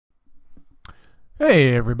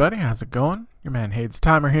Hey everybody, how's it going? Your man Hades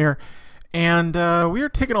Timer here, and we are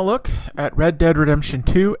taking a look at Red Dead Redemption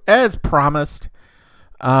 2 as promised.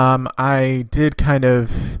 I did kind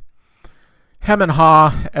of hem and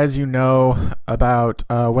haw, as you know, about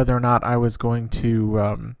whether or not I was going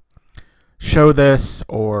to show this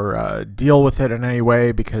or deal with it in any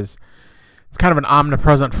way, because it's kind of an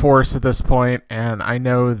omnipresent force at this point, and I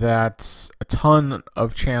know that a ton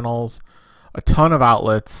of channels, a ton of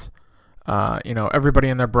outlets, everybody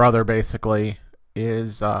and their brother basically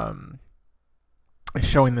is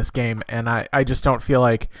showing this game, and I just don't feel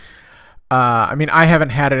like. I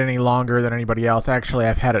haven't had it any longer than anybody else. Actually,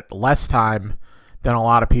 I've had it less time than a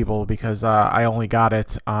lot of people because I only got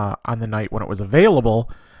it on the night when it was available,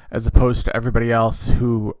 as opposed to everybody else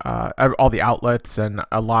who, all the outlets and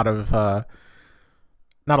a lot of,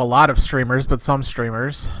 not a lot of streamers, but some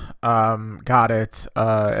streamers got it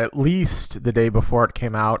at least the day before it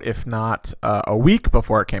came out, if not a week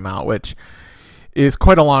before it came out, which is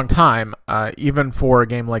quite a long time, even for a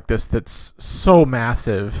game like this that's so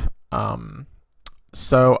massive. The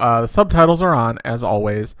subtitles are on, as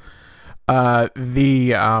always. The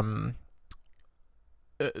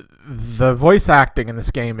voice acting in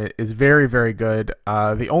this game is very, very good.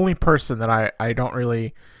 The only person that I don't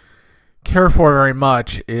really care for very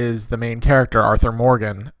much is the main character, Arthur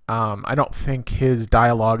Morgan. I don't think his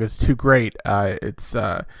dialogue is too great. Maybe it's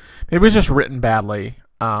just written badly,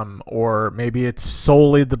 or maybe it's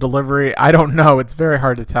solely the delivery. I don't know. It's very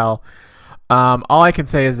hard to tell. All I can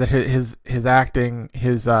say is that his acting,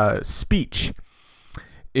 his speech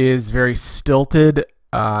is very stilted.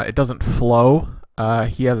 It doesn't flow.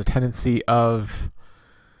 He has a tendency of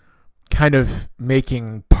kind of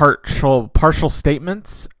making partial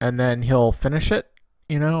statements, and then he'll finish it.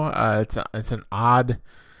 It's an odd,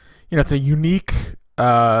 it's a unique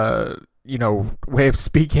way of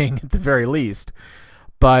speaking at the very least,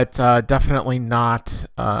 but definitely not.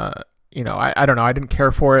 I don't know. I didn't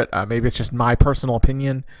care for it. Maybe it's just my personal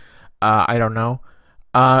opinion. I don't know.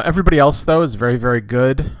 Everybody else, though, is very, very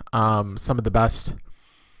good. Some of the best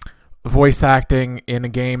voice acting in a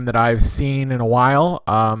game that I've seen in a while.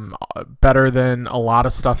 Better than a lot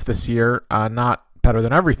of stuff this year. Not better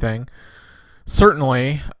than everything,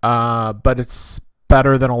 certainly, but it's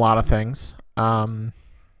better than a lot of things. Red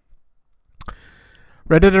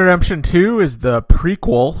Dead Redemption 2 is the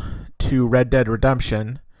prequel to Red Dead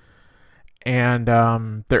Redemption. And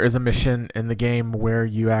there is a mission in the game where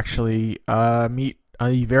you actually meet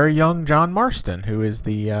a very young John Marston, who is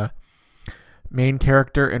the main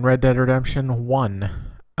character in Red Dead Redemption 1.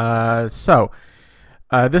 This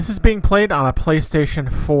is being played on a PlayStation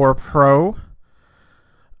 4 Pro.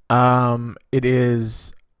 It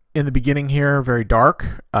is, in the beginning here, very dark.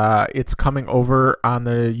 It's coming over on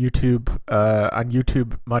the YouTube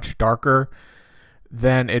much darker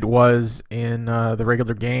than it was in the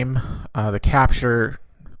regular game. The capture,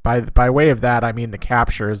 by way of that, I mean the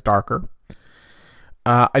capture is darker.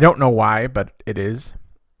 I don't know why, but it is.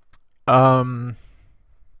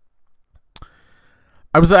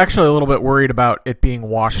 I was actually a little bit worried about it being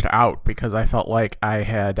washed out because I felt like I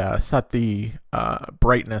had set the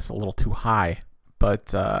brightness a little too high.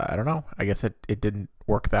 But I don't know. I guess it didn't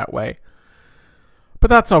work that way. But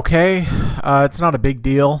that's okay. It's not a big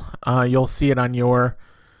deal. You'll see it on your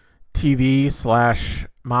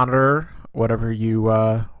TV/monitor, whatever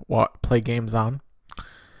you play games on.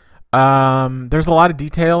 There's a lot of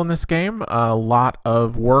detail in this game. A lot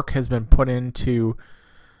of work has been put into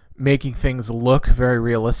making things look very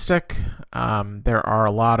realistic. There are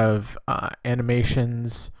a lot of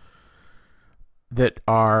animations that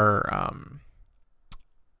are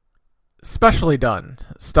specially done.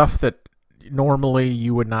 Stuff that normally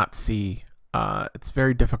you would not see. It's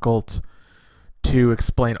very difficult to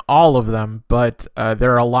explain all of them, but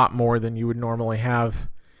there are a lot more than you would normally have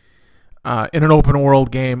in an open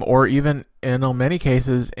world game, or even in many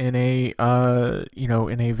cases in a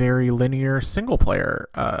in a very linear single player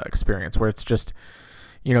experience where it's just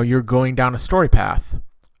you're going down a story path.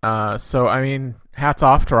 So I mean, hats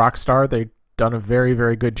off to Rockstar. They've done a very,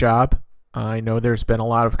 very good job. I know there's been a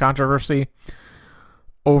lot of controversy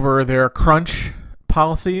over their crunch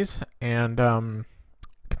policies, and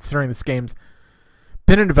considering this game's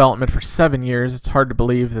been in development for 7 years, it's hard to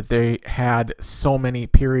believe that they had so many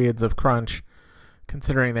periods of crunch,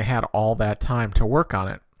 considering they had all that time to work on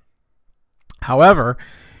it. However,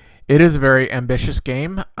 it is a very ambitious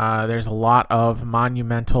game. There's a lot of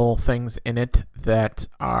monumental things in it that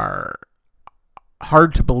are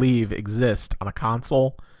hard to believe exist on a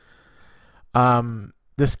console.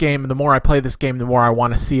 This game, the more I play this game, the more I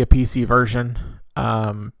want to see a PC version,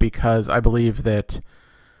 because I believe that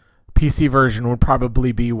PC version would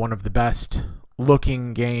probably be one of the best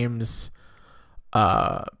looking games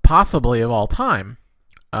possibly of all time.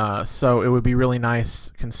 So it would be really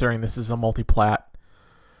nice, considering this is a multi-plat,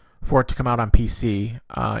 for it to come out on PC.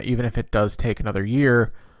 Even if it does take another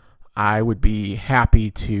year, I would be happy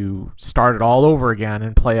to start it all over again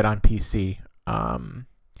and play it on PC.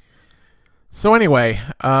 So anyway,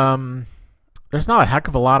 there's not a heck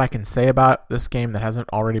of a lot I can say about this game that hasn't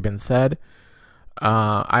already been said.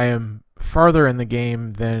 I am farther in the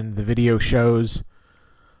game than the video shows.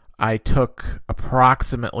 I took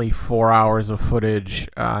approximately 4 hours of footage,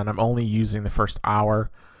 and I'm only using the first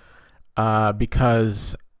hour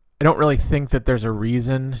because I don't really think that there's a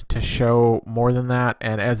reason to show more than that.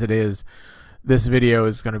 And as it is, this video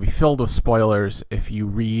is going to be filled with spoilers if you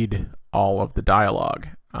read all of the dialogue.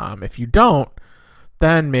 If you don't,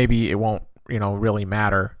 then maybe it won't, really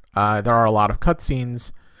matter. There are a lot of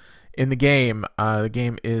cutscenes in the game. The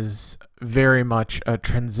game is very much a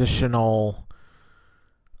transitional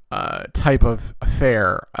type of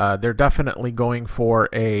affair. They're definitely going for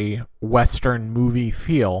a Western movie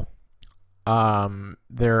feel.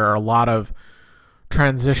 There are a lot of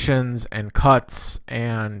transitions and cuts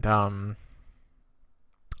and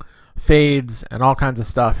fades and all kinds of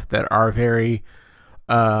stuff that are very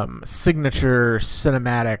signature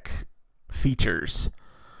cinematic features,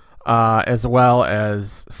 as well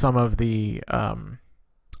as some of the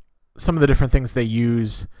different things they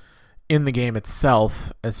use in the game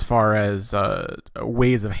itself, as far as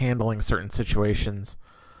ways of handling certain situations.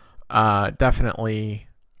 Definitely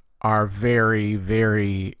are very,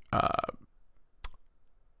 very,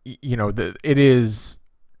 it is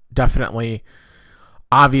definitely,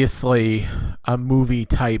 obviously, a movie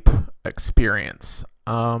type experience.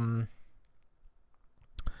 And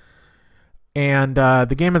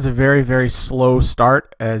the game has a very, very slow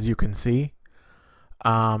start, as you can see.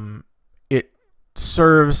 It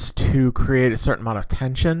serves to create a certain amount of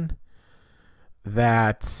tension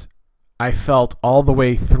that I felt all the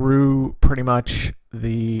way through pretty much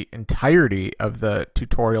the entirety of the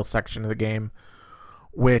tutorial section of the game,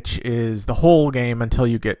 which is the whole game until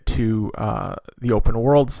you get to the open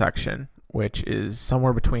world section, which is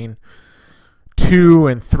somewhere between 2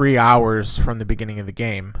 and 3 hours from the beginning of the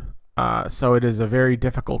game. So it is a very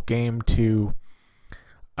difficult game to...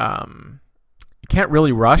 you can't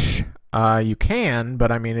really rush. You can,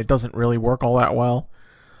 but I mean, it doesn't really work all that well.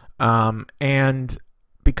 And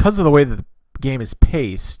because of the way that the game is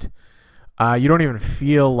paced, you don't even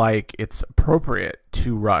feel like it's appropriate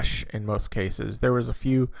to rush in most cases. There were a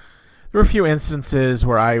few instances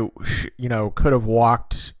where I, could have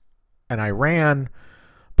walked and I ran,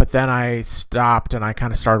 but then I stopped and I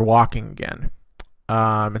kind of started walking again.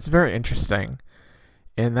 It's very interesting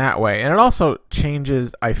in that way. And it also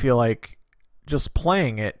changes, I feel like, just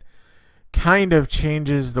playing it kind of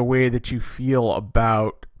changes the way that you feel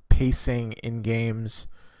about pacing in games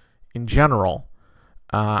in general.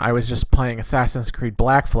 I was just playing Assassin's Creed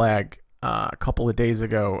Black Flag a couple of days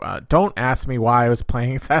ago. Don't ask me why I was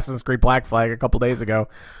playing Assassin's Creed Black Flag a couple days ago,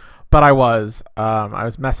 but I was. I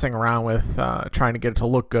was messing around with trying to get it to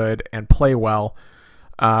look good and play well,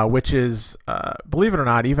 which is, believe it or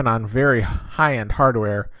not, even on very high-end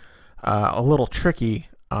hardware, a little tricky.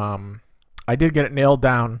 I did get it nailed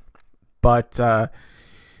down, but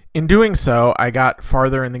in doing so, I got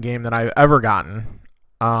farther in the game than I've ever gotten.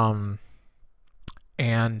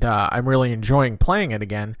 And I'm really enjoying playing it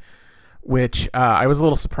again, which I was a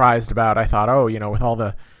little surprised about. I thought, with all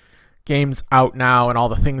the games out now and all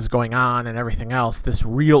the things going on and everything else, this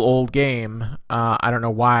real old game, I don't know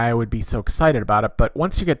why I would be so excited about it. But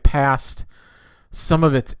once you get past some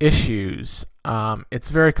of its issues, it's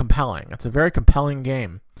very compelling. It's a very compelling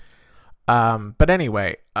game. But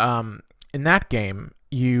anyway, in that game,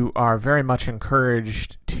 you are very much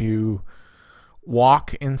encouraged to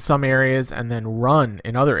walk in some areas and then run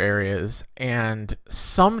in other areas, and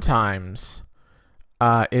sometimes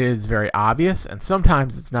it is very obvious, and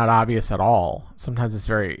sometimes it's not obvious at all. Sometimes it's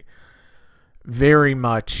very, very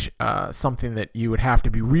much something that you would have to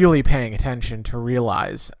be really paying attention to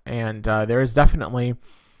realize. And there is definitely,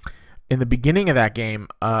 in the beginning of that game,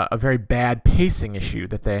 a very bad pacing issue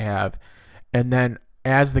that they have, and then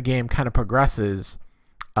as the game kind of progresses,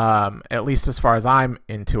 at least as far as I'm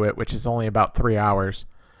into it, which is only about 3 hours,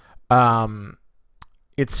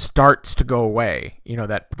 it starts to go away.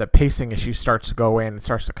 That the pacing issue starts to go away and it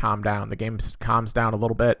starts to calm down. The game calms down a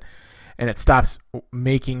little bit and it stops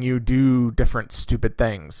making you do different stupid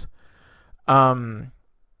things. In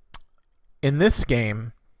this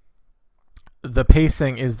game, the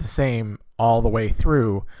pacing is the same all the way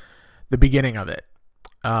through the beginning of it.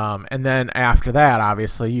 And then after that,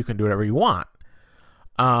 obviously, you can do whatever you want,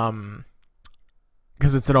 because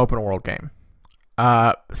it's an open world game.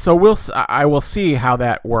 So I will see how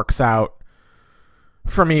that works out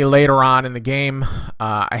for me later on in the game.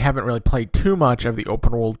 I haven't really played too much of the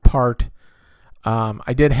open world part.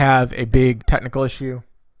 I did have a big technical issue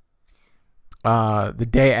the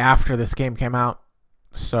day after this game came out,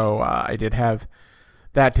 so I did have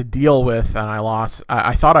that to deal with, and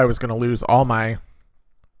I thought I was going to lose all my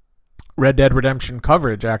Red Dead Redemption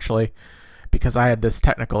coverage, actually, because I had this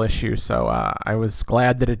technical issue. So I was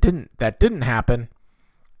glad that that didn't happen,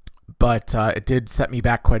 but it did set me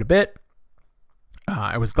back quite a bit.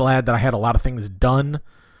 I was glad that I had a lot of things done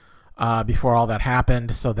before all that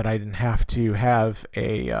happened, so that I didn't have to have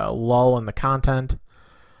a lull in the content.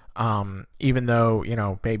 Even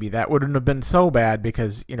though, maybe that wouldn't have been so bad,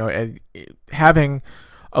 because, having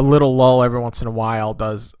a little lull every once in a while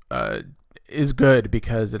is good,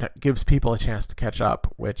 because it gives people a chance to catch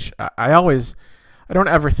up, which I don't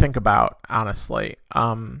ever think about, honestly.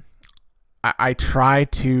 I try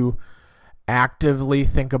to actively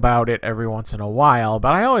think about it every once in a while,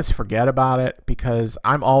 but I always forget about it, because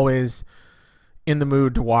I'm always in the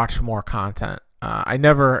mood to watch more content. I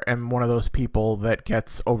never am one of those people that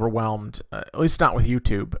gets overwhelmed, at least not with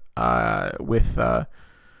YouTube.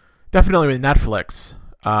 Definitely with Netflix,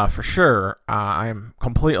 for sure. I'm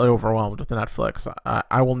completely overwhelmed with Netflix.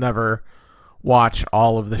 I will never watch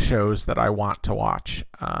all of the shows that I want to watch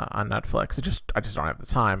on Netflix. I just don't have the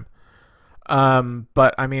time.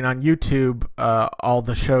 But I mean, on YouTube, all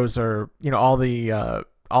the shows are, all the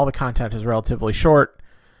content is relatively short.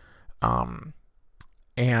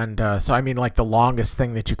 So I mean, like, the longest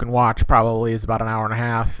thing that you can watch probably is about an hour and a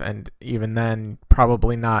half, and even then,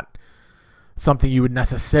 probably not something you would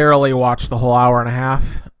necessarily watch the whole hour and a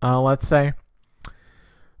half, let's say.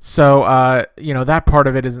 So, that part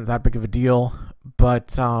of it isn't that big of a deal.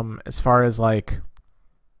 But as far as, like,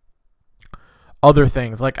 other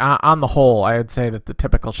things, like, on the whole, I would say that the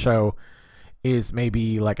typical show is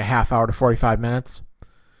maybe like a half hour to 45 minutes.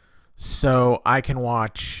 So I can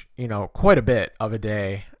watch, quite a bit of a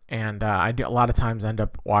day, and I do a lot of times end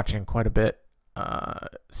up watching quite a bit.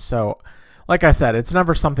 So, like I said, it's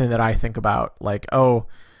never something that I think about, like,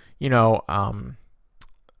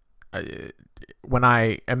 when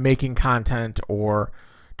I am making content or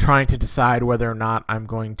trying to decide whether or not I'm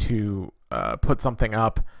going to put something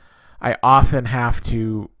up. I often have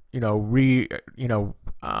to,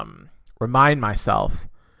 remind myself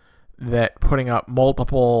that putting up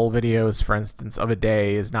multiple videos, for instance, of a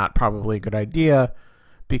day is not probably a good idea,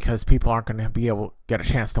 because people aren't going to be able to get a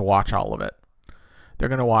chance to watch all of it. They're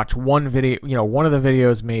going to watch one video, one of the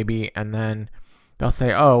videos maybe, and then they'll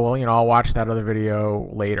say, oh, well, I'll watch that other video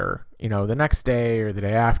later, the next day or the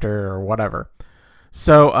day after or whatever.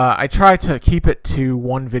 So I try to keep it to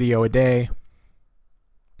one video a day,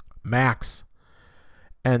 max.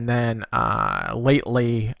 And then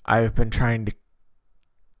lately I've been trying to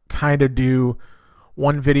kind of do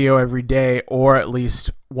one video every day, or at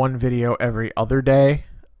least one video every other day,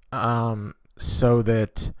 so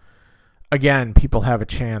that, again, people have a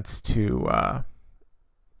chance to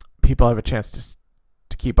keep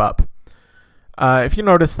up. If you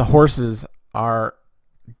notice, the horses are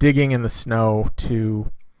digging in the snow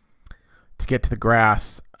to get to the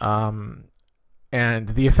grass, and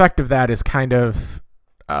the effect of that is kind of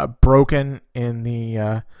broken in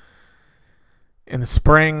the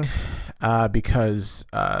spring, because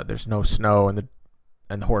there's no snow, and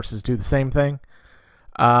the horses do the same thing.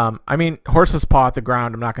 I mean, horses paw at the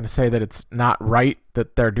ground. I'm not going to say that it's not right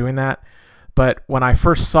that they're doing that, but when I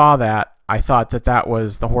first saw that, I thought that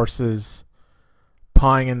was the horses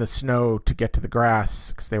pawing in the snow to get to the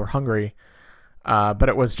grass because they were hungry. But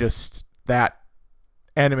it was just that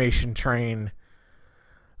animation train.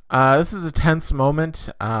 This is a tense moment,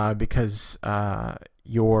 because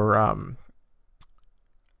your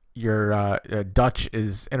Dutch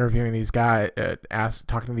is interviewing these guys,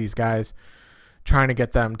 talking to these guys, trying to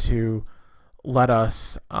get them to let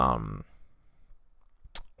us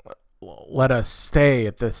stay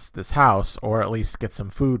at this house, or at least get some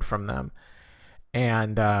food from them.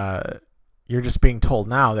 And you're just being told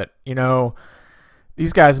now that,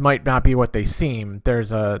 these guys might not be what they seem. There's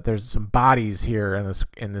some bodies here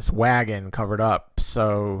in this wagon covered up,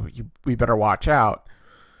 so we better watch out.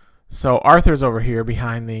 So Arthur's over here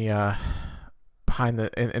behind in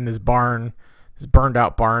this barn, this burned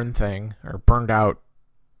out barn thing, or burned out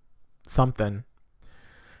something,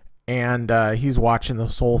 and he's watching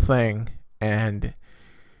this whole thing. And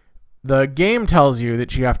the game tells you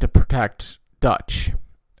that you have to protect Dutch,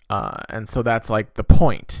 and so that's like the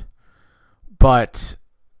point. But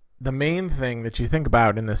the main thing that you think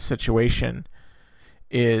about in this situation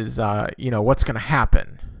is, what's going to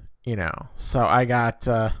happen, So I got,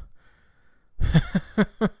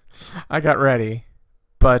 I got ready,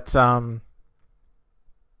 but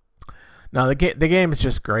no, the game is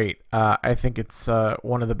just great. I think it's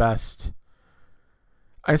one of the best.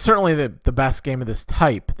 Certainly the best game of this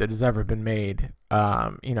type that has ever been made.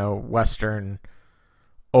 Western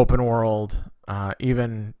open world,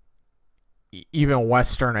 even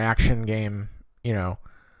Western action game.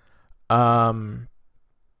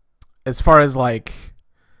 As far as like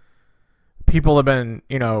people have been,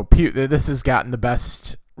 this has gotten the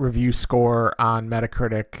best review score on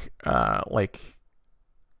Metacritic, like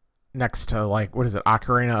next to like what is it,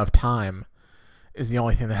 Ocarina of Time is the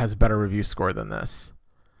only thing that has a better review score than this.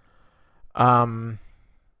 I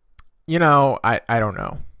don't know.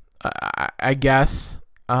 I guess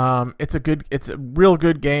it's a real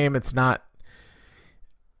good game. It's not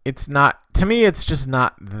to me. It's just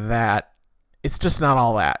not that. It's just not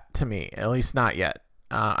all that to me. At least not yet.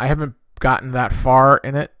 I haven't gotten that far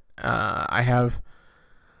in it. I have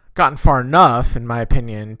gotten far enough, in my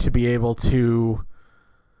opinion, to be able to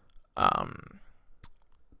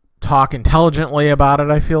talk intelligently about it,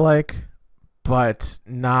 I feel like, but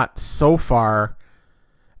not so far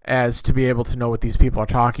as to be able to know what these people are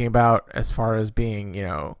talking about as far as being,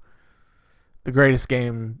 the greatest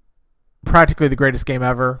game, practically the greatest game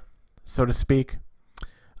ever, so to speak.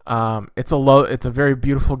 It's a very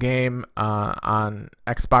beautiful game on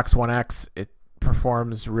Xbox One X. It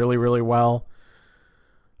performs really, really well.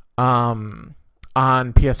 On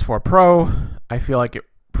PS4 Pro, I feel like it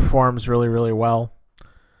performs really, really well.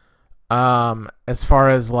 As far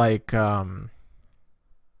as like in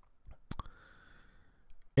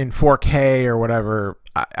 4K or whatever,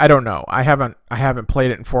 I don't know. I haven't played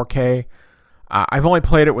it in 4K. I've only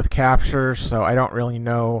played it with capture, so I don't really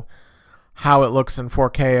know how it looks in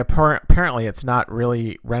 4K. Apparently, it's not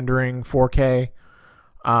really rendering 4K.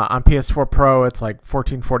 On PS4 Pro, it's like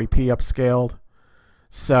 1440p upscaled.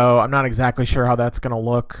 So I'm not exactly sure how that's going to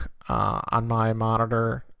look on my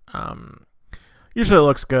monitor. Usually it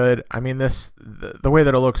looks good. I mean, the way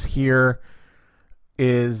that it looks here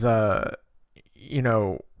is, the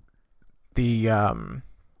 4K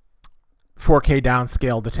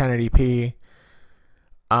downscaled to 1080p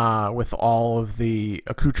with all of the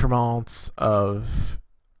accoutrements of,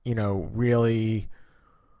 really,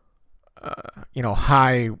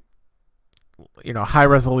 high, high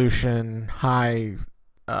resolution, high,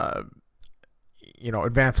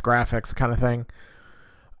 advanced graphics kind of thing.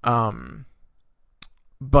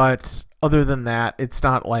 But other than that, it's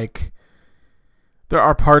not like there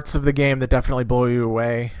are parts of the game that definitely blow you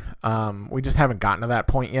away. We just haven't gotten to that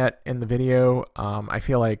point yet in the video. I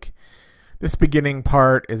feel like this beginning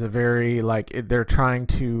part is a very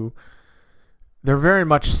they're very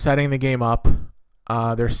much setting the game up.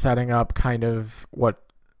 They're setting up kind of what,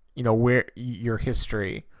 where your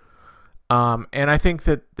history. And I think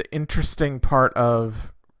that the interesting part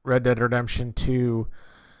of Red Dead Redemption 2,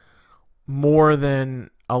 more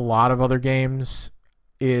than a lot of other games,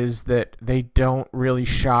 is that they don't really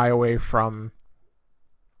shy away from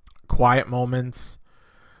quiet moments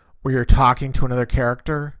where you're talking to another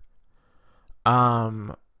character,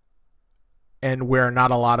 and where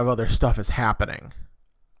not a lot of other stuff is happening.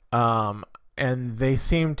 And they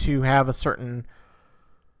seem to have a certain,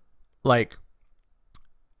 it's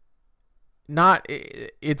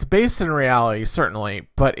based in reality, certainly,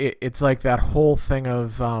 but it's like that whole thing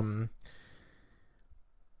of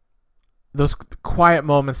those quiet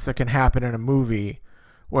moments that can happen in a movie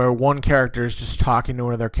where one character is just talking to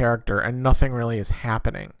another character and nothing really is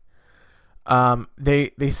happening.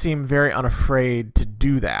 They seem very unafraid to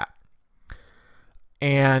do that.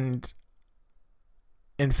 And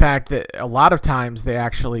in fact, that a lot of times they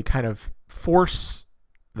actually kind of force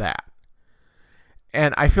that.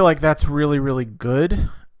 And I feel like that's really, really good.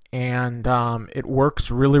 And it works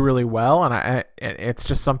really, really well. And it's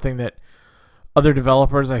just something that other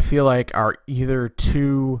developers, I feel like, are either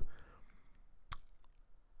too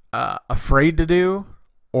afraid to do,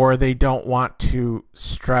 or they don't want to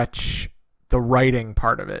stretch the writing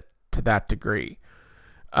part of it to that degree.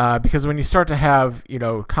 Because when you start to have,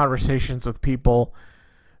 conversations with people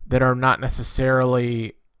that are not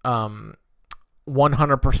necessarily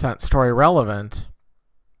 100% story relevant,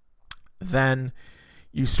 then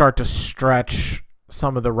you start to stretch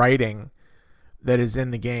some of the writing that is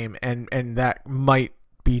in the game, and that might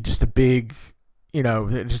be just a big,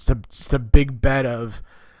 just a big bet of,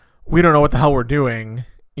 we don't know what the hell we're doing,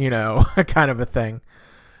 kind of a thing.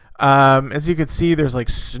 As you can see, there's like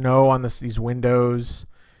snow on these windows.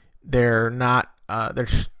 They're not,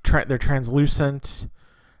 they're translucent,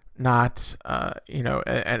 not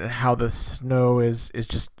and how the snow is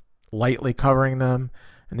just lightly covering them,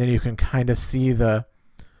 and then you can kind of see the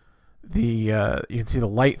you can see the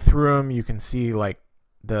light through them. You can see like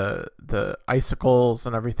the icicles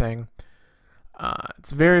and everything.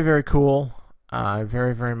 It's very, very cool.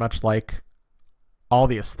 Very, very much like all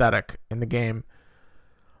the aesthetic in the game.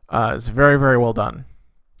 It's very, very well done.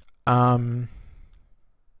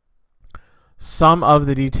 Some of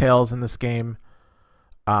the details in this game,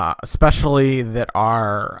 especially that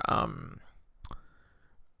are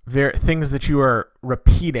things that you are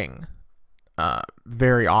repeating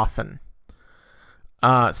very often,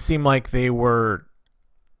 seem like they were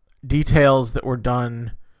details that were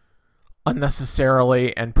done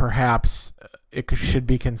unnecessarily, and perhaps it should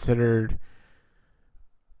be considered,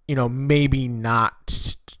 maybe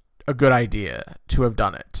not a good idea to have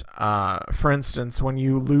done it. For instance, when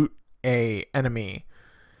you loot a enemy,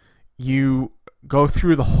 you go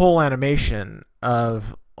through the whole animation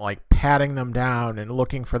of like patting them down and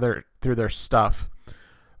looking for through their stuff,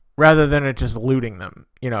 rather than it just looting them,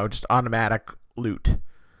 just automatic loot.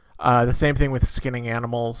 The same thing with skinning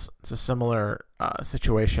animals. It's a similar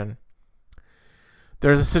situation.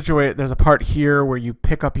 There's a part here where you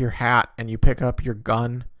pick up your hat and you pick up your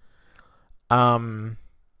gun. And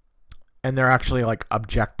they're actually like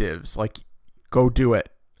objectives, like go do it.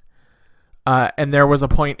 And there was a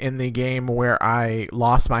point in the game where I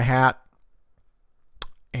lost my hat,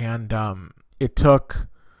 and it took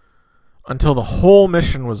until the whole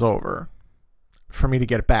mission was over for me to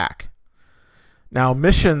get it back. Now,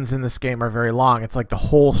 missions in this game are very long. It's like the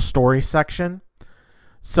whole story section.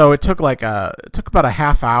 So it took about a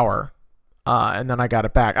half hour, and then I got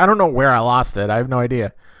it back. I don't know where I lost it. I have no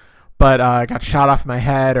idea. But I got shot off my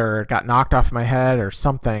head, or it got knocked off my head or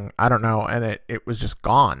something. I don't know. And it was just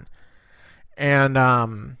gone. And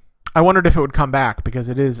I wondered if it would come back, because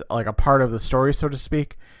it is like a part of the story, so to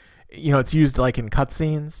speak. It's used like in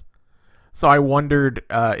cutscenes. So I wondered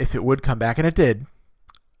if it would come back, and it did.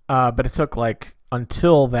 But it took like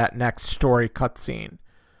until that next story cutscene.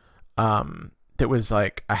 That was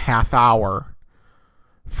like a half hour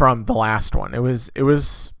from the last one. It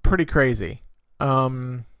was pretty crazy.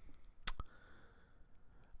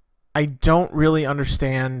 I don't really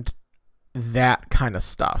understand that kind of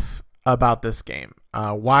stuff about this game.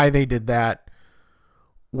 Why they did that,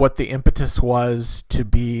 what the impetus was to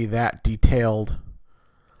be that detailed.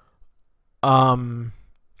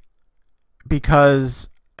 Because,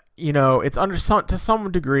 it's to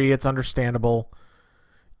some degree, it's understandable,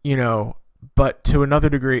 but to another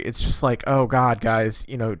degree, it's just like, oh God, guys,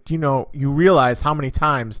 you realize how many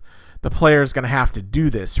times the player is going to have to do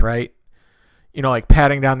this, right? Like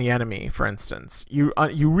patting down the enemy, for instance. You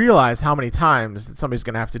realize how many times that somebody's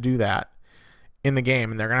going to have to do that in the game,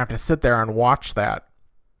 and they're going to have to sit there and watch that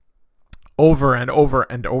over and over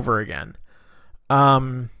and over again.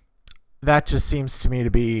 That just seems to me to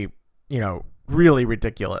be, really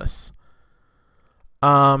ridiculous.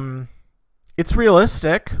 It's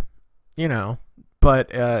realistic, but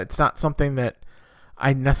it's not something that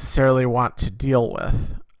I necessarily want to deal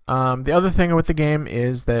with. The other thing with the game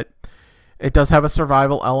is that it does have a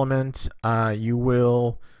survival element.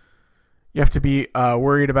 You have to be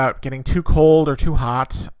worried about getting too cold or too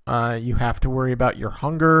hot. You have to worry about your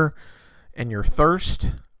hunger and your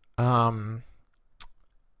thirst.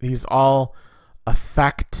 These all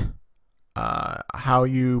affect how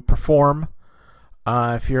you perform.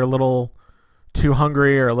 If you're a little too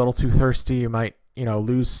hungry or a little too thirsty, you might,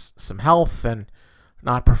 lose some health and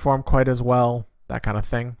not perform quite as well, that kind of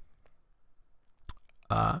thing.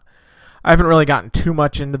 I haven't really gotten too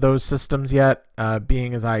much into those systems yet,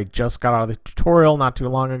 being as I just got out of the tutorial not too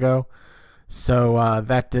long ago. So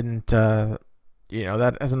that didn't, that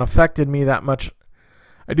hasn't affected me that much.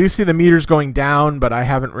 I do see the meters going down, but I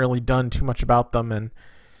haven't really done too much about them, and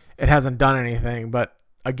it hasn't done anything. But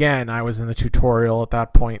again, I was in the tutorial at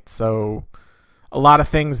that point, so a lot of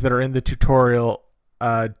things that are in the tutorial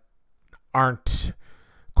aren't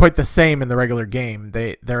quite the same in the regular game.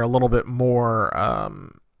 They're a little bit more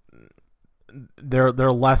they're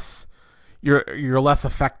less, you're less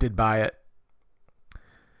affected by it.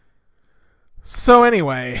 So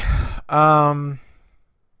anyway,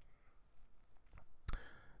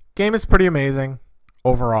 game is pretty amazing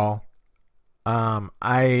overall.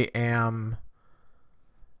 I am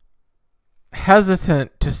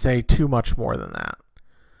hesitant to say too much more than that.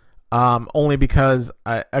 Only because,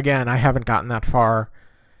 again, I haven't gotten that far.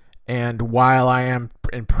 And while I am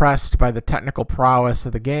impressed by the technical prowess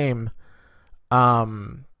of the game,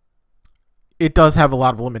 it does have a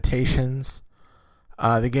lot of limitations.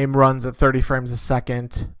 The game runs at 30 frames a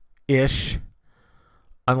second ish,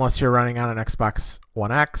 unless you're running on an Xbox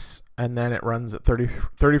One X, and then it runs at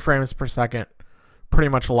 30 frames per second, pretty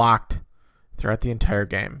much locked throughout the entire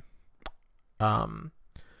game.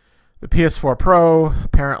 The PS4 Pro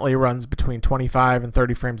apparently runs between 25 and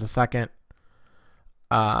 30 frames a second.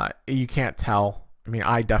 You can't tell. I mean,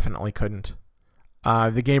 I definitely couldn't.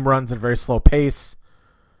 The game runs at a very slow pace.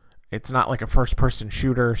 It's not like a first-person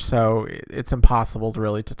shooter, so it's impossible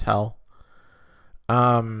really to tell.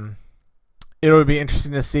 It would be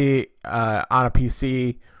interesting to see on a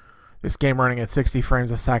PC this game running at 60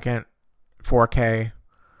 frames a second, 4K.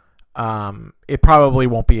 It probably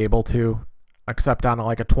won't be able to, except on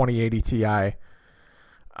like a 2080 Ti,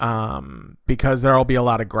 because there will be a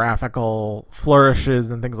lot of graphical flourishes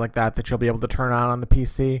and things like that that you'll be able to turn on the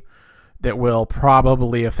PC that will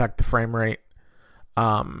probably affect the frame rate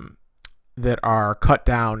that are cut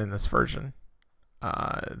down in this version,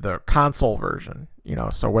 the console version, you know,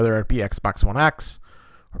 so whether it be Xbox One X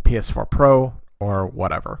or PS4 Pro or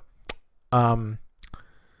whatever. The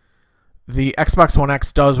Xbox One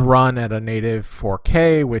X does run at a native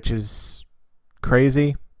 4K, which is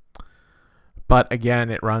crazy. But again,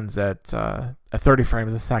 it runs at 30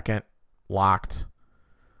 frames a second, locked.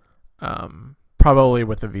 Probably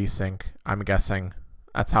with a VSync, I'm guessing.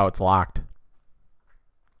 That's how it's locked.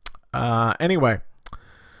 Anyway,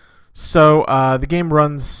 so the game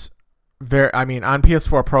runs on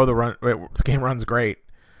PS4 Pro, the game runs great.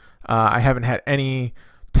 I haven't had any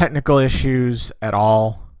technical issues at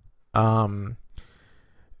all. The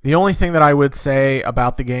only thing that I would say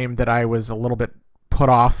about the game that I was a little bit put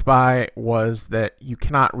off by was that you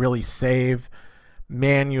cannot really save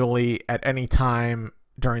manually at any time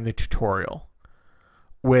during the tutorial,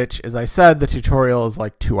 which, as I said, the tutorial is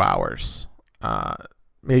like 2 hours,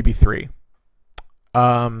 maybe 3.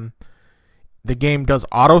 The game does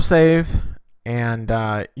autosave,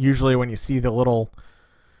 and usually when you see the little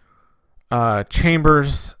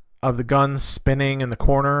chambers of the guns spinning in the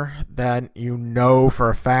corner, then you know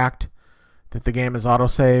for a fact that the game is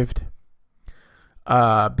autosaved.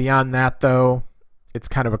 Beyond that, though, it's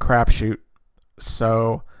kind of a crapshoot.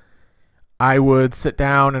 So I would sit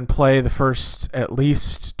down and play the first at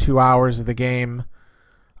least 2 hours of the game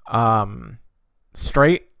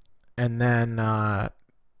straight, and then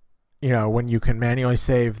when you can manually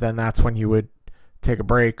save, then that's when you would take a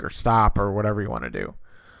break or stop or whatever you want to do.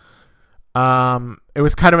 It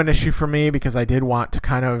was kind of an issue for me because I did want to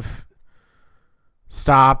kind of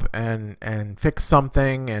stop and fix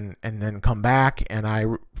something and then come back, and I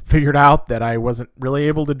figured out that I wasn't really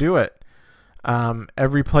able to do it.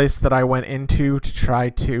 Every place that I went into to try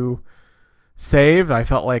to save, I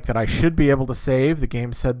felt like that I should be able to save. The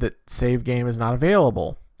game said that save game is not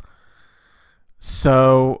available.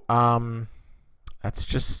 So that's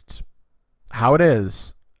just how it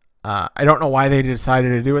is. I don't know why they decided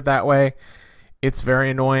to do it that way. It's very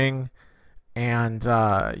annoying, and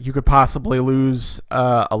you could possibly lose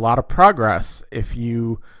a lot of progress if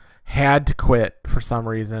you had to quit for some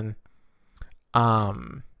reason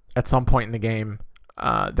at some point in the game.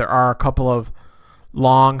 There are a couple of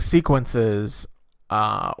long sequences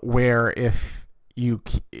where if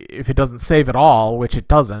it doesn't save at all, which it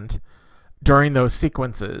doesn't, during those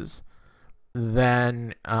sequences,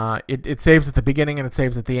 then it saves at the beginning and it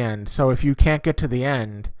saves at the end. So if you can't get to the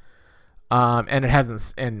end and it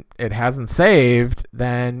hasn't saved,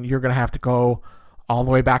 then you're gonna have to go all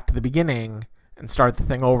the way back to the beginning and start the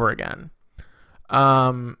thing over again.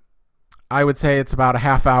 I would say it's about a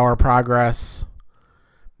half-hour progress,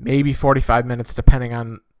 maybe 45 minutes, depending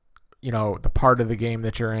on the part of the game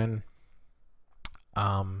that you're in.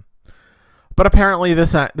 But apparently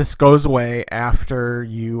this goes away after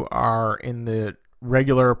you are in the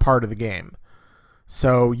regular part of the game.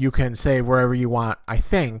 So you can save wherever you want, I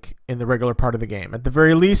think, in the regular part of the game. At the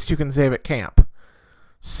very least, you can save at camp.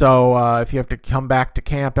 So if you have to come back to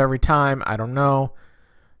camp every time, I don't know.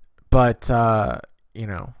 But,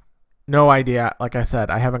 no idea. Like I said,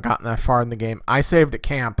 I haven't gotten that far in the game. I saved at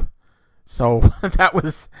camp. So that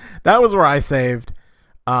was where I saved.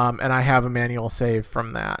 And I have a manual save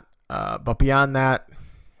from that. But beyond that,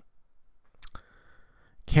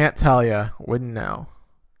 can't tell you, wouldn't know.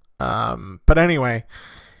 But anyway,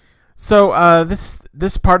 so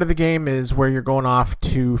this part of the game is where you're going off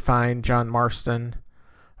to find John Marston.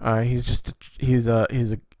 He's a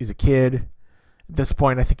kid. At this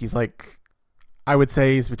point, I think he's like, I would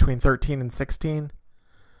say he's between 13 and 16.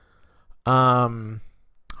 Hard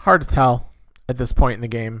to tell at this point in the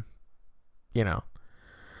game,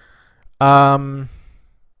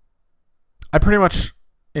 I pretty much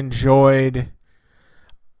enjoyed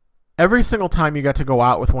every single time you got to go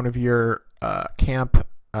out with one of your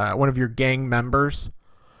one of your gang members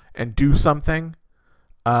and do something,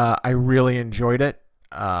 I really enjoyed it.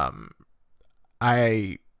 I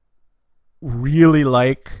really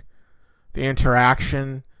like the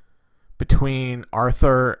interaction between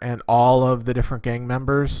Arthur and all of the different gang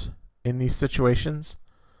members in these situations.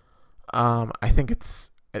 I think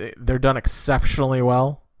they're done exceptionally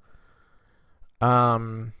well.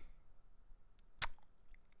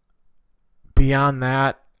 Beyond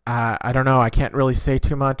that, I don't know. I can't really say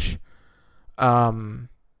too much. I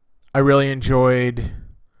really enjoyed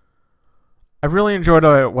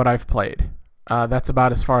what I've played. That's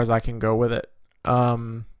about as far as I can go with it.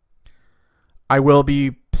 I will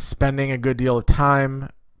be spending a good deal of time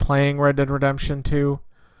playing Red Dead Redemption 2.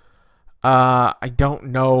 I don't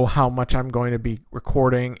know how much I'm going to be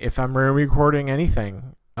recording, if I'm recording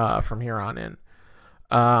anything from here on in.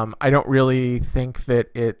 I don't really think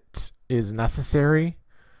that it is necessary.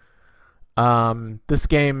 This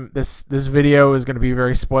video is going to be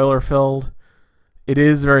very spoiler filled. It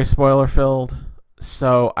is very spoiler filled,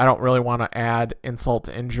 so I don't really want to add insult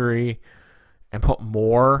to injury and put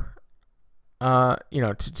more,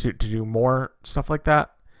 to do more stuff like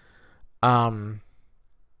that.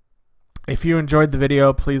 If you enjoyed the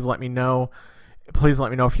video, please let me know. Please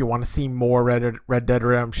let me know if you want to see more Red Dead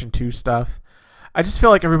Redemption 2 stuff. I just feel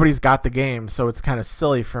like everybody's got the game, so it's kind of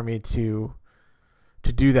silly for me to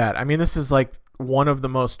do that. I mean, this is like one of the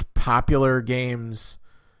most popular games,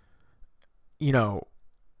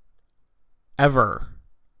 ever.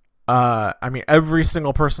 I mean, every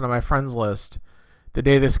single person on my friends list, the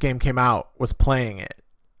day this game came out, was playing it,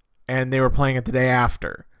 and they were playing it the day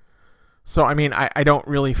after. So, I mean, I don't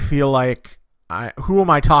really feel like who am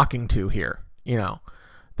I talking to here?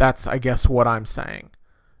 That's, I guess, what I'm saying.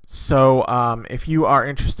 So, if you are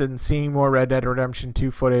interested in seeing more Red Dead Redemption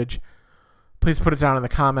 2 footage, please put it down in the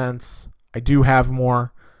comments. I do have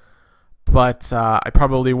more, but I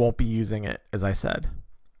probably won't be using it, as I said.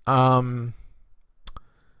 The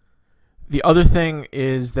other thing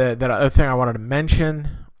is that other thing I wanted to mention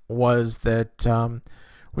was that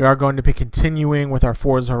we are going to be continuing with our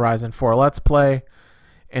Forza Horizon 4 Let's Play,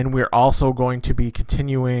 and we're also going to be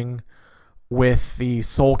continuing with the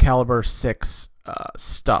Soul Calibur 6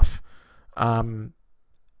 stuff. I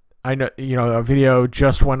know, a video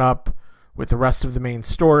just went up with the rest of the main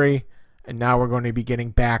story, and now we're going to be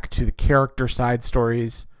getting back to the character side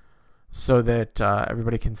stories so that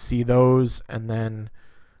everybody can see those, and then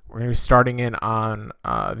we're going to be starting in on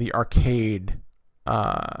the arcade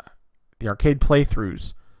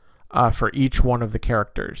playthroughs for each one of the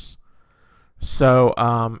characters. So,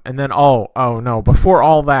 and then, oh no, before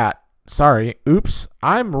all that, sorry, oops,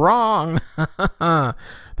 I'm wrong. The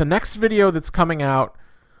next video that's coming out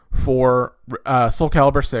for Soul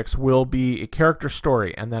Calibur 6 will be a character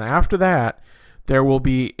story, and then after that, there will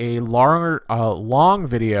be a long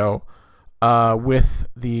video with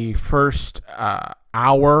the first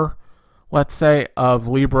hour, let's say, of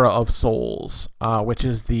Libra of Souls, which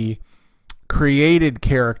is the created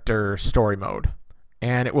character story mode,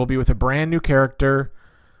 and it will be with a brand new character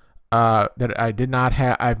that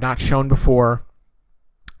I've not shown before,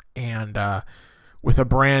 and with a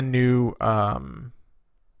brand new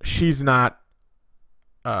she's not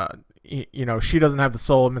she doesn't have the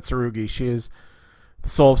soul of Mitsurugi. She is the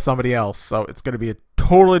soul of somebody else, so it's going to be a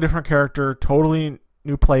totally different character, totally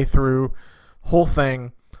new playthrough, whole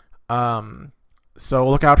thing. So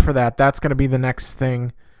look out for that. That's going to be the next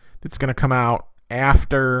thing that's going to come out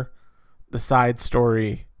after the side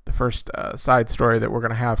story, the first side story that we're going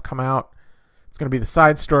to have come out. It's going to be the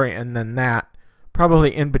side story, and then that,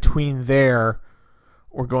 probably in between there,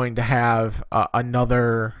 we're going to have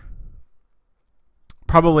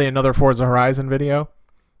probably another Forza Horizon video.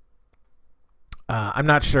 I'm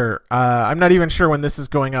not sure. I'm not even sure when this is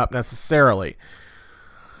going up necessarily.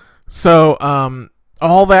 So,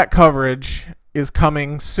 all that coverage is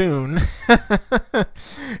coming soon.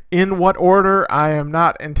 In what order, I am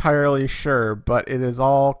not entirely sure, but it is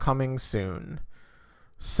all coming soon.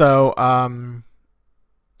 So, I'll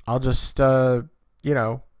just, think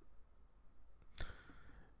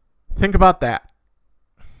about that.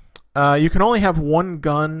 You can only have one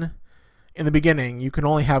gun in the beginning. You can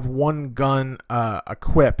only have one gun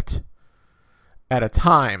equipped at a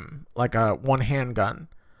time, like a one handgun,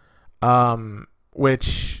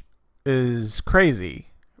 which is crazy,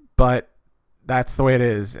 but that's the way it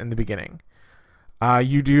is in the beginning.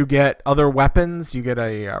 You do get other weapons. You get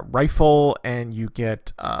a rifle, and you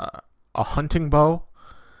get a hunting bow.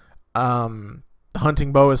 The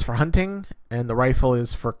hunting bow is for hunting, and the rifle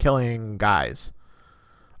is for killing guys.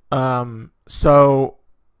 So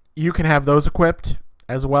you can have those equipped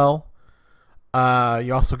as well.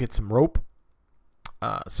 You also get some rope,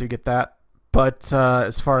 so you get that. But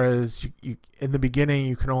as far as you, in the beginning,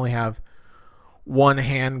 you can only have one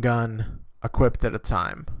handgun equipped at a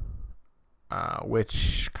time,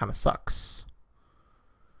 which kind of sucks.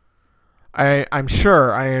 I'm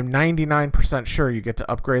sure, I am 99% sure you get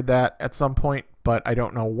to upgrade that at some point, but I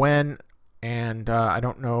don't know when, and I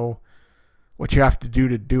don't know what you have to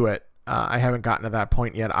do it. I haven't gotten to that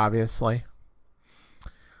point yet, obviously.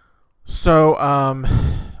 So,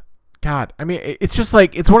 God, I mean, it's just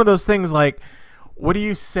like, it's one of those things like, what do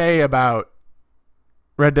you say about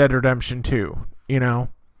Red Dead Redemption 2, you know,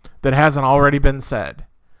 that hasn't already been said,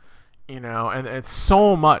 you know, and it's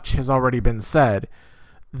so much has already been said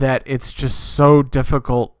that it's just so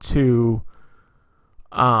difficult to,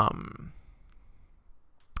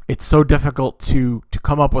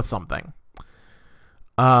 come up with something.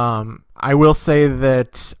 I will say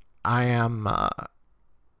that I'm a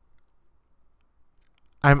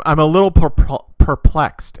little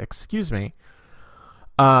perplexed, excuse me,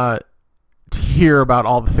 to hear about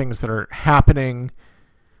all the things that are happening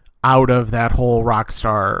out of that whole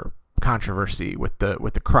Rockstar controversy with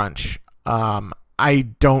the crunch. I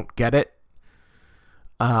don't get it.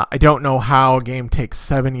 I don't know how a game takes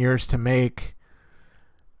 7 years to make.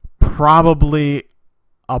 Probably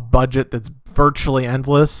a budget that's virtually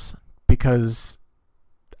endless because,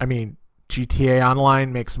 I mean, GTA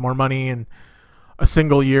Online makes more money in a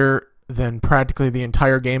single year than practically the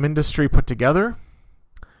entire game industry put together.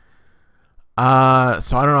 So I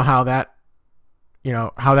don't know how that,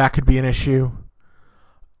 how that could be an issue.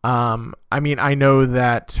 I mean, I know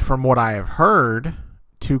that from what I have heard,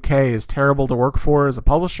 2K is terrible to work for as a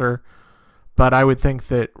publisher, but I would think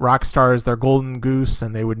that Rockstar is their golden goose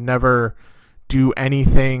and they would never do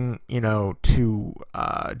anything, to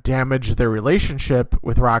damage their relationship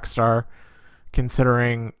with Rockstar,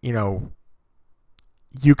 considering,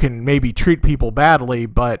 you can maybe treat people badly,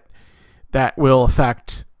 but that will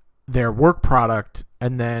affect their work product,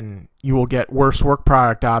 and then you will get worse work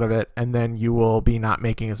product out of it, and then you will be not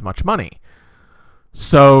making as much money.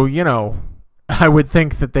 So, I would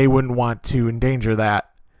think that they wouldn't want to endanger that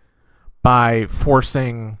by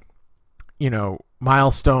forcing,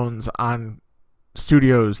 milestones on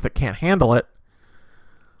studios that can't handle it.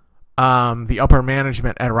 The upper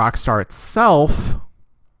management at Rockstar itself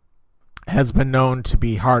has been known to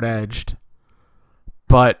be hard-edged,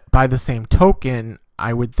 but by the same token,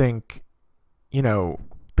 I would think, the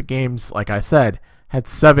games, like I said, had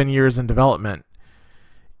 7 years in development.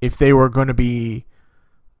 If they were going to be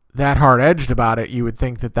that hard-edged about it, you would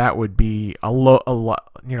think that that would be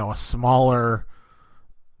a smaller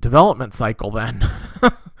development cycle then.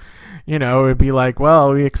 It'd be like,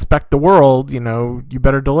 well, we expect the world, you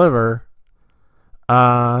better deliver.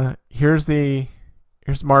 Here's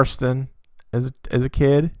Marston as a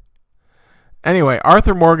kid. Anyway,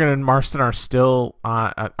 Arthur Morgan and Marston are still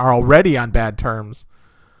are already on bad terms,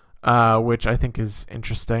 which I think is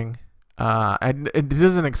interesting. And it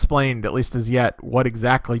isn't explained, at least as yet, what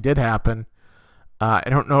exactly did happen. I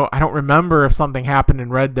don't know. I don't remember if something happened in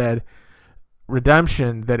Red Dead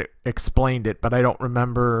Redemption that explained it, but I don't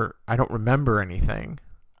remember. I don't remember anything.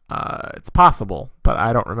 It's possible, but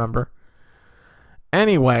I don't remember.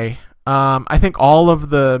 Anyway, I think all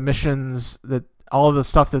of the missions, all of the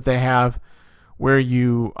stuff that they have where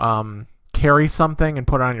you carry something and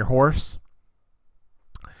put it on your horse,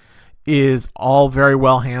 is all very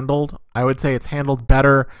well handled. I would say it's handled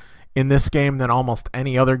better in this game than almost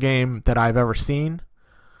any other game that I've ever seen,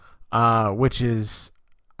 which is,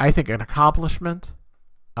 I think, an accomplishment.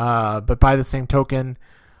 But by the same token,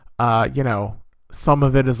 some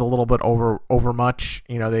of it is a little bit over much.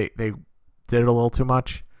 They did it a little too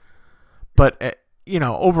much. But,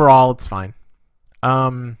 overall, it's fine.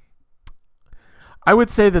 I would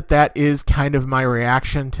say that is kind of my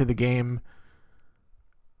reaction to the game.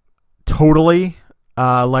 Totally.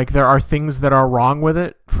 Like, there are things that are wrong with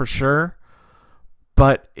it, for sure.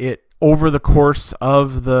 But over the course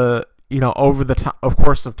of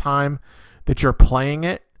course of time that you're playing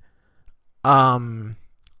it,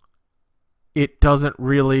 it doesn't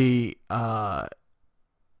really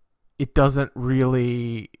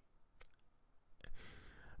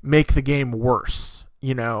make the game worse.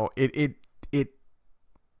 It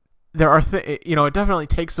definitely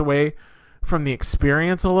takes away from the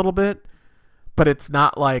experience a little bit, but it's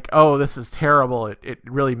not like, oh, this is terrible, it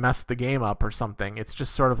really messed the game up or something. It's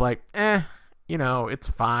just sort of like, it's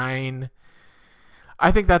fine.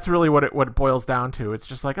 I think that's really what it boils down to. It's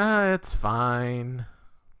just like, it's fine.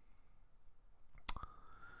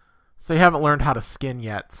 So you haven't learned how to skin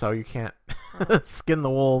yet, so you can't skin the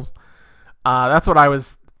wolves. That's what I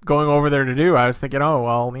was going over there to do. I was thinking, oh,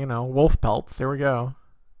 well, wolf pelts. Here we go.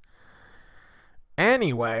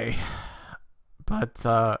 Anyway, but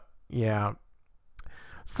yeah.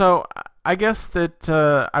 So I guess that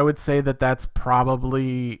I would say that that's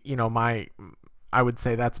probably, I would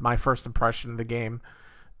say that's my first impression of the game.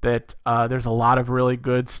 That there's a lot of really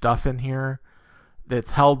good stuff in here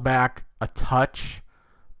that's held back a touch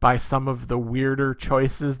by some of the weirder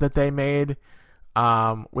choices that they made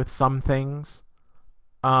with some things.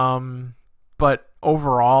 But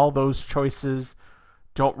overall, those choices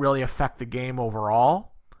don't really affect the game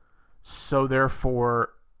overall. So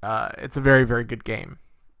therefore, it's a very, very good game.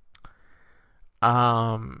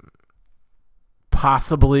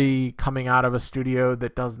 Possibly coming out of a studio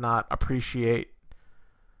that does not appreciate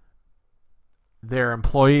their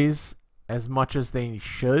employees as much as they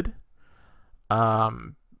should,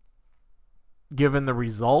 given the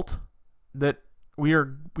result that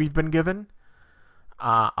we've been given.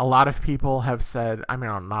 A lot of people have said, I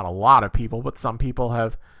mean, not a lot of people, but some people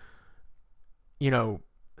have,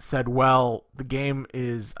 said, well, the game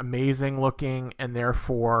is amazing looking, and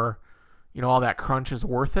therefore, all that crunch is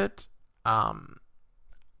worth it.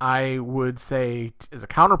 I would say, as a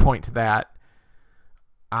counterpoint to that,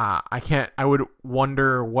 I would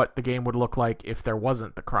wonder what the game would look like if there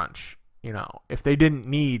wasn't the crunch, if they didn't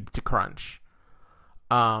need to crunch.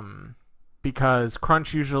 Because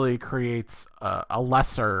crunch usually creates a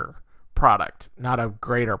lesser product, not a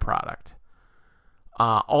greater product.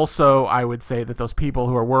 Also, I would say that those people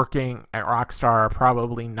who are working at Rockstar are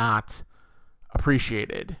probably not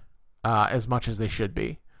appreciated as much as they should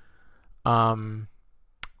be. Given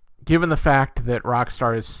the fact that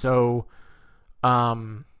Rockstar is so, they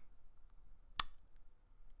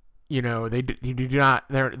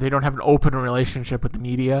don't have an open relationship with the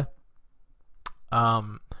media.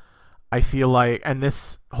 I feel like, and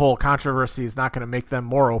this whole controversy is not going to make them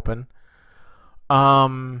more open.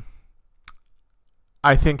 I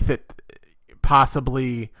think that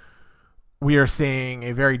possibly we are seeing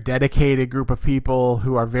a very dedicated group of people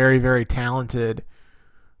who are very, very talented,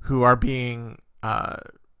 who are being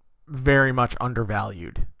very much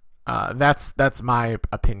undervalued. That's my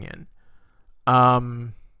opinion.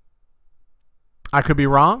 I could be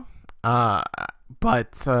wrong,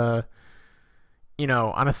 but on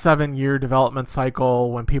a 7-year development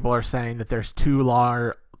cycle, when people are saying that there's two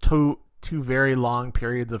very long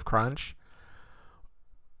periods of crunch,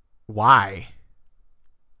 why?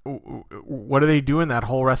 What are they doing that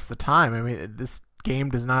whole rest of the time? I mean, this game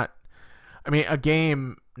does not. I mean, a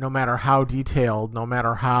game, no matter how detailed, no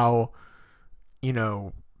matter how,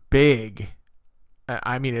 big.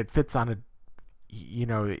 I mean, it fits on a,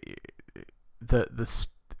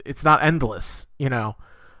 it's not endless.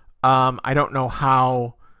 I don't know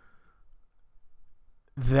how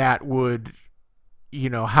that would,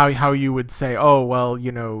 how you would say, oh, well,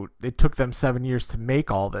 it took them 7 years to make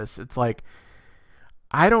all this. It's like,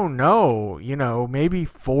 I don't know, maybe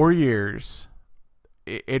 4 years.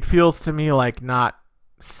 It feels to me like not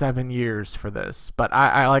 7 years for this. But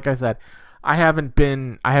I like I said, I haven't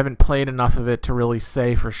played enough of it to really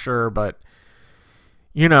say for sure, but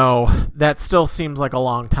that still seems like a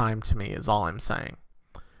long time to me is all I'm saying.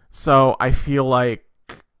 So I feel like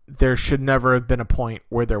there should never have been a point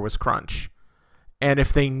where there was crunch. And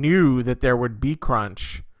if they knew that there would be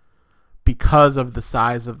crunch because of the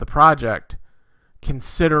size of the project,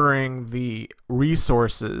 considering the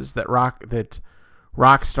resources that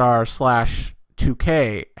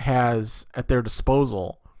Rockstar/2K has at their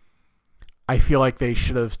disposal, I feel like they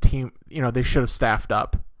should have staffed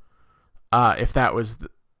up. If that was,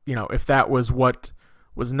 if that was what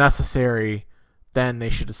was necessary, then they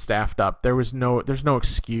should have staffed up. There's no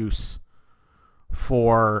excuse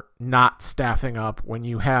for not staffing up when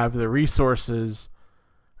you have the resources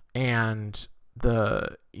and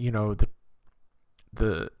the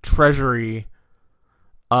treasury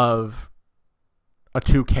of a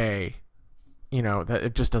 2K. That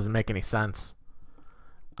it just doesn't make any sense.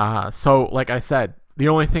 So like I said, the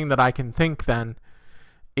only thing that I can think then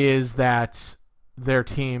is that their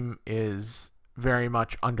team is very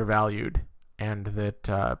much undervalued, and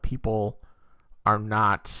that people are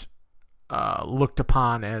not looked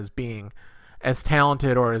upon as being as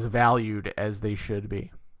talented or as valued as they should be.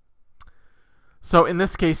 So in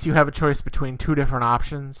this case, you have a choice between two different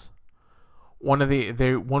options. One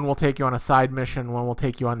will take you on a side mission, one will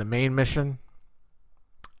take you on the main mission.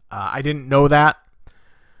 I didn't know that,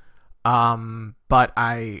 but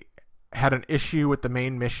I had an issue with the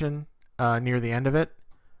main mission near the end of it,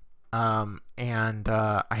 and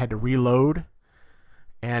I had to reload.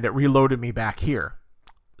 and it reloaded me back here.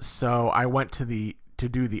 So I went to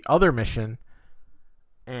do the other mission,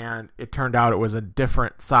 and it turned out it was a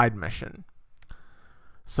different side mission.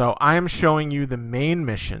 So I am showing you the main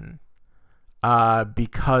mission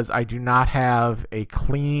because I do not have a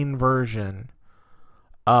clean version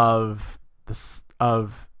of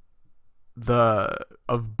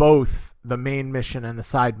both the main mission and the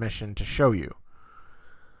side mission to show you.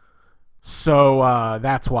 So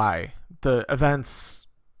that's why the events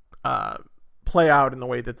play out in the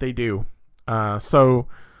way that they do. So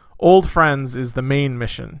Old Friends is the main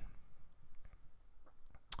mission.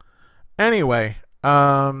 Anyway,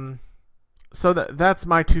 so that's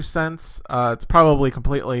my 2 cents. It's probably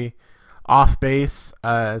completely off base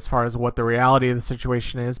as far as what the reality of the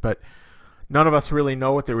situation is, but none of us really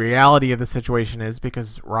know what the reality of the situation is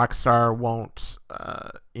because Rockstar won't,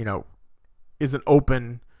 isn't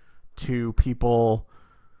open to people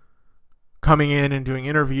coming in and doing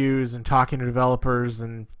interviews and talking to developers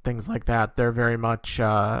and things like that. They're very much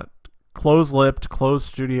closed-lipped, closed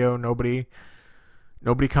studio. Nobody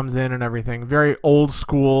comes in and everything. Very old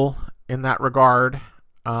school in that regard.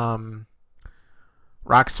 Rockstar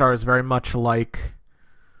is very much like,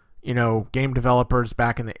 game developers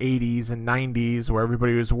back in the 80s and 90s, where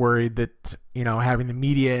everybody was worried that, having the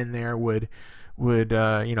media in there would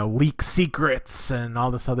leak secrets and all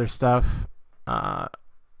this other stuff.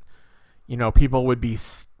 People would be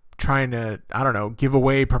trying to, give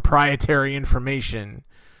away proprietary information,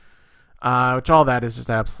 which all that is just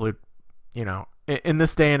absolute, in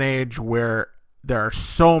this day and age where there are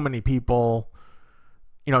so many people,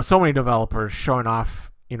 so many developers showing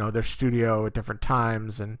off, their studio at different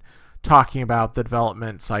times and talking about the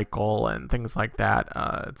development cycle and things like that.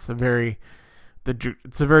 It's a very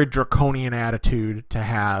draconian attitude to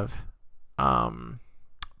have.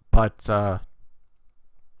 But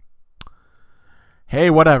hey,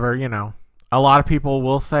 whatever, a lot of people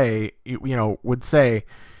will say, would say,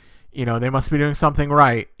 they must be doing something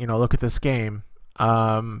right. Look at this game.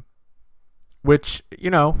 Which,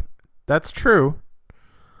 that's true.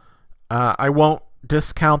 I won't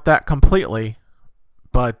discount that completely,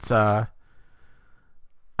 but I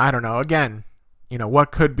don't know. Again,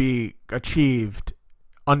 what could be achieved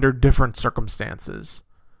under different circumstances,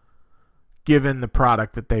 given the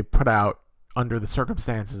product that they put out under the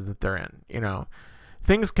circumstances that they're in.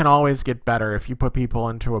 Things can always get better if you put people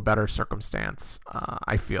into a better circumstance,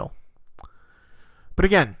 I feel. But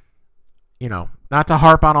again, not to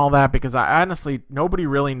harp on all that, because I honestly, nobody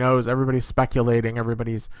really knows. Everybody's speculating.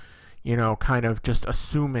 Everybody's, kind of just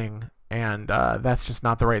assuming, and that's just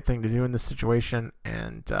not the right thing to do in this situation.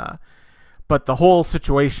 And but the whole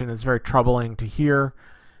situation is very troubling to hear,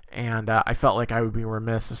 and I felt like I would be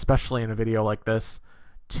remiss, especially in a video like this,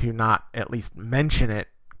 to not at least mention it,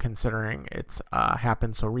 considering it's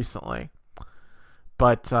happened so recently.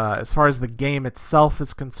 But as far as the game itself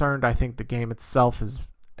is concerned, I think the game itself is,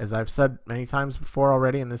 as I've said many times before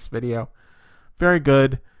already in this video, very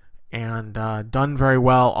good and done very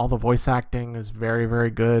well. All the voice acting is very, very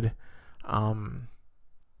good. And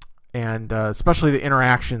especially the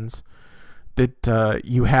interactions that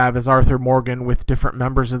you have as Arthur Morgan with different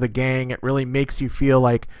members of the gang. It really makes you feel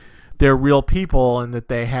like they're real people and that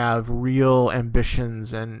they have real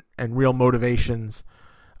ambitions and real motivations,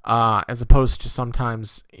 as opposed to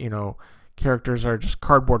sometimes, characters are just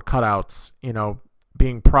cardboard cutouts,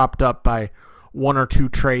 being propped up by one or two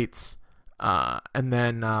traits, and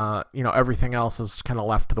then, everything else is kind of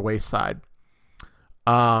left to the wayside.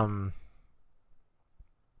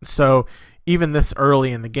 So even this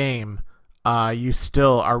early in the game, you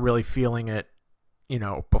still are really feeling it,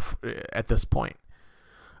 at this point.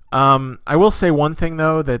 I will say one thing,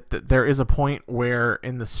 though, that there is a point where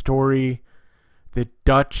in the story that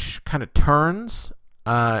Dutch kind of turns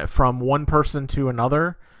from one person to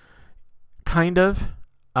another, kind of.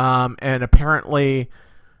 And apparently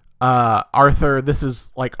Arthur, this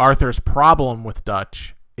is like Arthur's problem with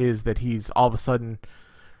Dutch, is that he's all of a sudden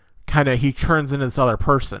he turns into this other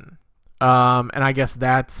person. And I guess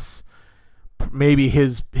that's maybe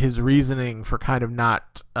his reasoning for kind of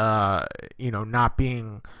not, not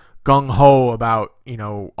being gung-ho about,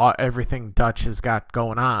 everything Dutch has got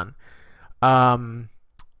going on. But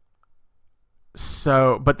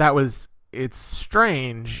it's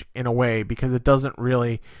strange in a way, because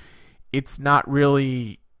it's not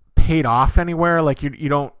really paid off anywhere. Like, you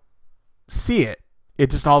don't see it. It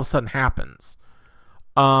just all of a sudden happens.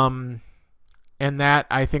 And that,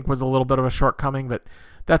 I think, was a little bit of a shortcoming, but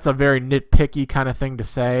that's a very nitpicky kind of thing to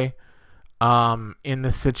say in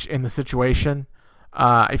the situation.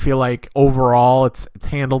 I feel like overall it's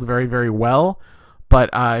handled very, very well, But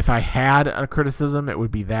if I had a criticism, it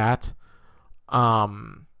would be that.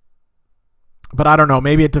 But I don't know.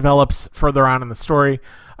 Maybe it develops further on in the story.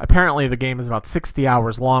 Apparently, the game is about 60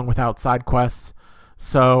 hours long without side quests.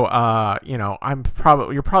 So, you know,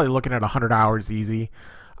 you're probably looking at 100 hours easy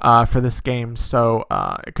for this game. So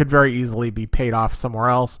it could very easily be paid off somewhere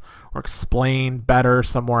else or explained better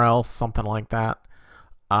somewhere else, something like that.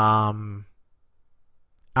 I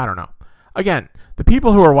don't know. Again, the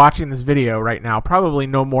people who are watching this video right now probably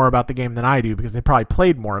know more about the game than I do because they probably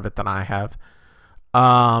played more of it than I have.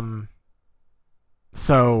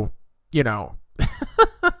 So, you know,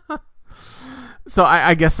 so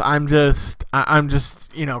I guess I'm just,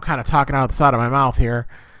 you know, kind of talking out the side of my mouth here.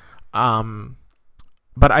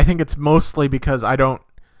 But I think it's mostly because I don't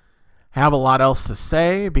have a lot else to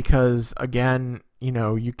say because, again, you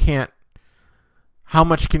know, you can't, how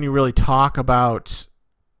much can you really talk about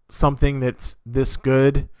something that's this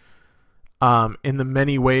good in the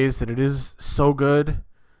many ways that it is so good?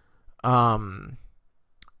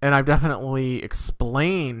 And I've definitely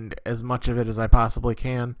explained as much of it as I possibly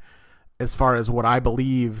can as far as what I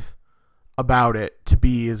believe about it to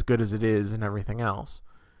be as good as it is and everything else.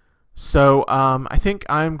 So I think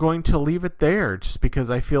I'm going to leave it there just because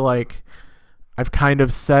I feel like I've kind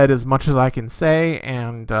of said as much as I can say.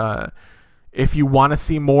 And if you want to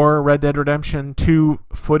see more Red Dead Redemption 2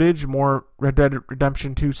 footage, more Red Dead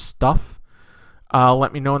Redemption 2 stuff,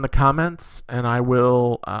 let me know in the comments, and I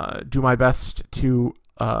will do my best to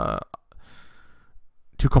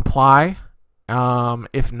comply.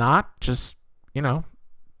 If not, just, you know,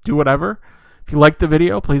 do whatever. If you liked the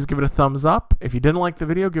video, please give it a thumbs up. If you didn't like the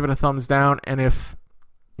video, give it a thumbs down. And if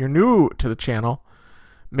you're new to the channel,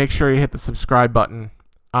 make sure you hit the subscribe button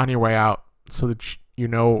on your way out so that you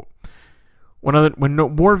know when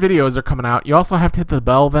more videos are coming out. You also have to hit the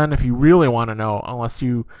bell then if you really want to know, unless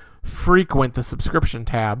you frequent the subscription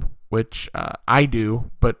tab, which I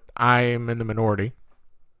do, but I'm in the minority.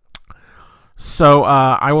 So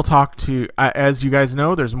I will talk to, as you guys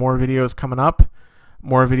know, there's more videos coming up,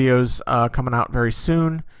 more videos coming out very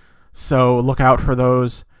soon. So look out for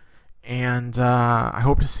those. And I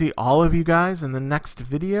hope to see all of you guys in the next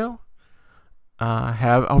video. I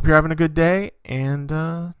hope you're having a good day, and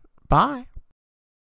bye.